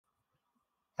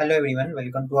Hello everyone,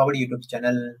 welcome to our YouTube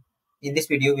channel. In this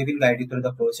video, we will guide you through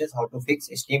the process how to fix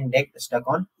Steam Deck stuck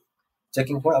on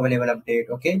checking for available update.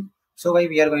 Okay, so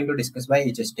we are going to discuss by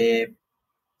each step.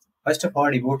 First of all,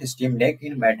 reboot Steam Deck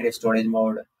in battery storage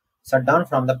mode. Shut down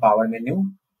from the power menu.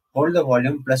 Hold the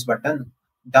volume plus button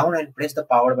down and press the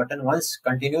power button once.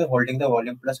 Continue holding the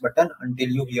volume plus button until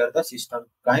you hear the system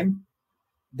chime.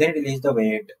 Then release the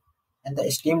weight, and the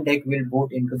Steam Deck will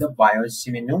boot into the BIOS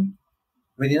menu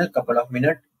within a couple of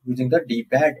minutes using the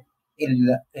D-pad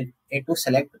to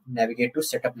select navigate to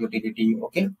setup utility.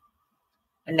 Okay,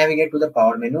 and navigate to the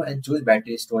power menu and choose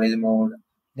battery storage mode.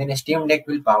 Then Steam Deck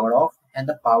will power off and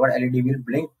the power LED will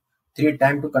blink 3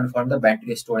 times to confirm the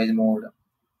battery storage mode.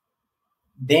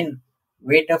 Then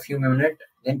wait a few minutes,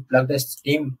 then plug the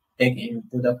Steam Deck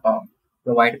into the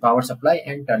provide power supply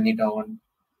and turn it on.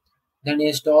 Then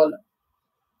install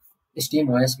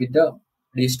SteamOS with the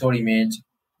restore image.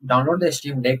 Download the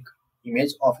Steam Deck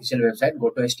image official website. Go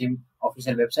to Steam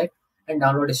official website and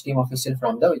download Steam official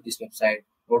from this website.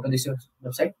 Go to this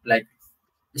website like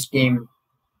Steam,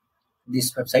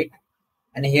 this website,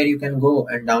 and here you can go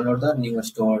and download the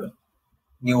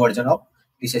new version of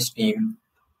this Steam.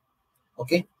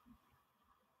 Okay,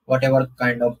 whatever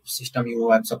kind of system you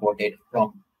have supported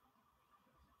from,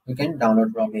 you can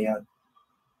download from here.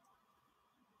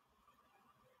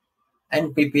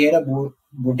 And prepare a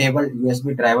bootable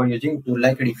USB driver using tool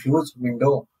like Refuse,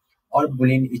 Window, or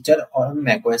Boolean Etcher or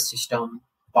macOS system.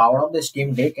 Power off the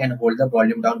Steam Deck and hold the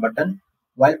volume down button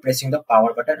while pressing the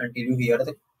power button until you hear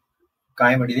the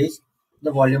chime. Release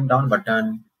the volume down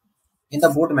button. In the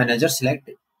boot manager, select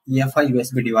EFI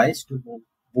USB device to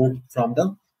boot from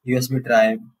the USB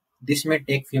drive. This may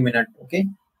take few minutes. Okay.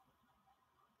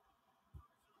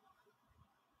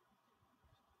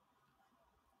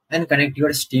 And connect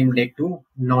your Steam Deck to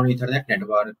non-Ethernet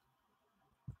network.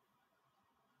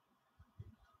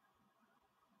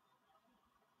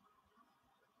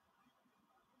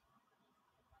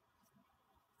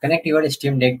 Connect your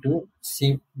Steam Deck to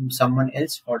someone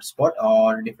else's hotspot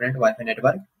or different Wi-Fi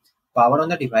network. Power on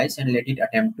the device and let it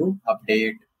attempt to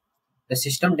update. The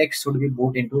system deck should be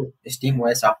boot into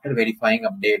SteamOS after verifying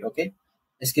update. Okay,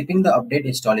 skipping the update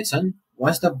installation.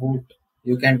 Once the boot,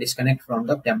 you can disconnect from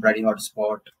the temporary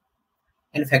hotspot.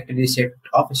 And factory reset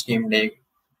of Steam Deck.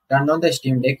 Turn on the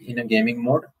Steam Deck in a gaming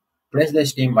mode. Press the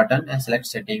Steam button and select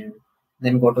setting.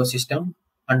 Then go to system.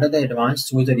 Under the advanced,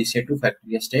 choose the reset to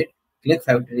factory state. Click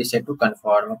factory reset to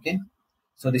confirm. Okay.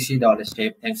 So this is the all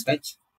step. Thanks guys.